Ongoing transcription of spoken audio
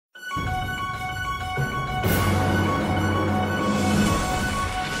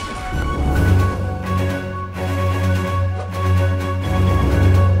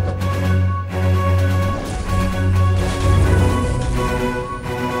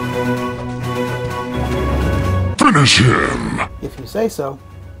Finish him! If you say so.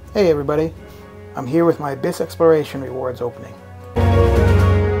 Hey everybody, I'm here with my Abyss Exploration Rewards opening.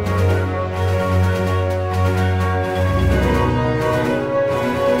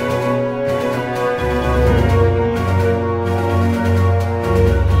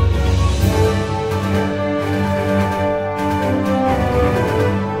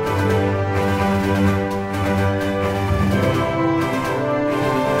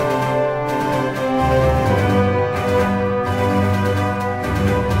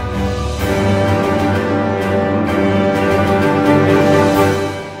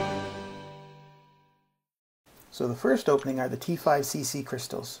 So the first opening are the T5cc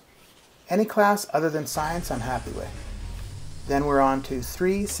crystals. Any class other than science I'm happy with. Then we're on to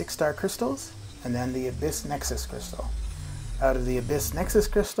 3 6-star crystals, and then the Abyss Nexus crystal. Out of the Abyss Nexus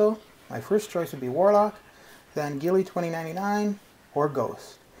crystal, my first choice would be Warlock, then Gilly 2099, or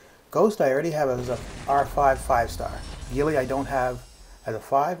Ghost. Ghost I already have as a R5 5-star. Gilly I don't have as a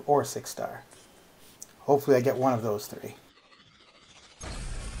 5 or 6-star. Hopefully I get one of those 3.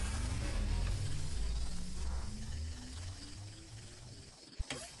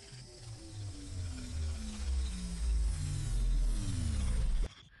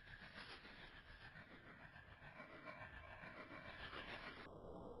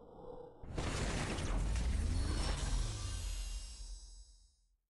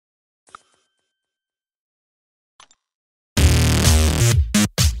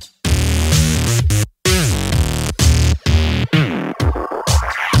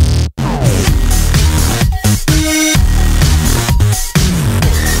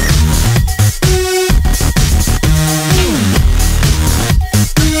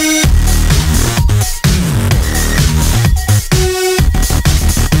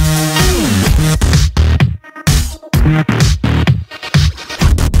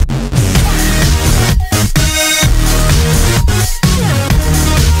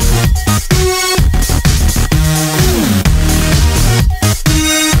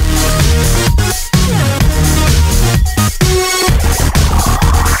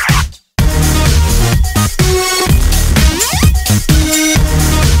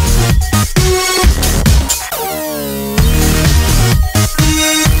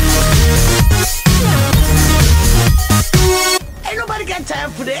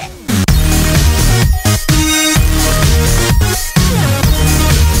 Time for that.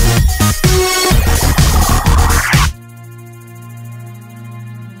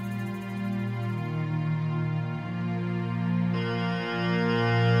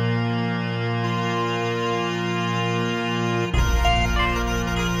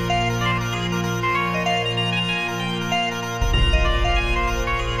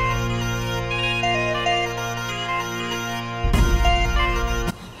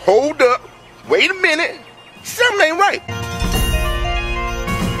 Hold up. Wait a minute. Something ain't right.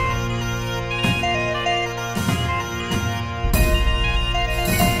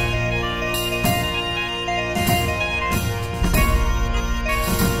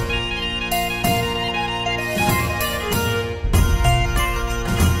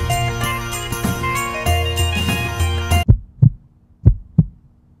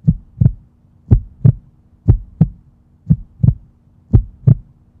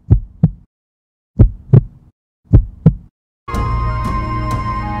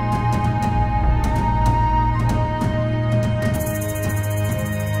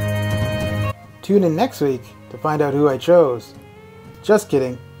 Tune in next week to find out who I chose. Just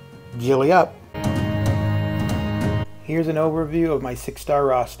kidding. Gilly up. Here's an overview of my 6-star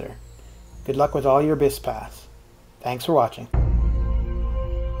roster. Good luck with all your Abyss Pass. Thanks for watching.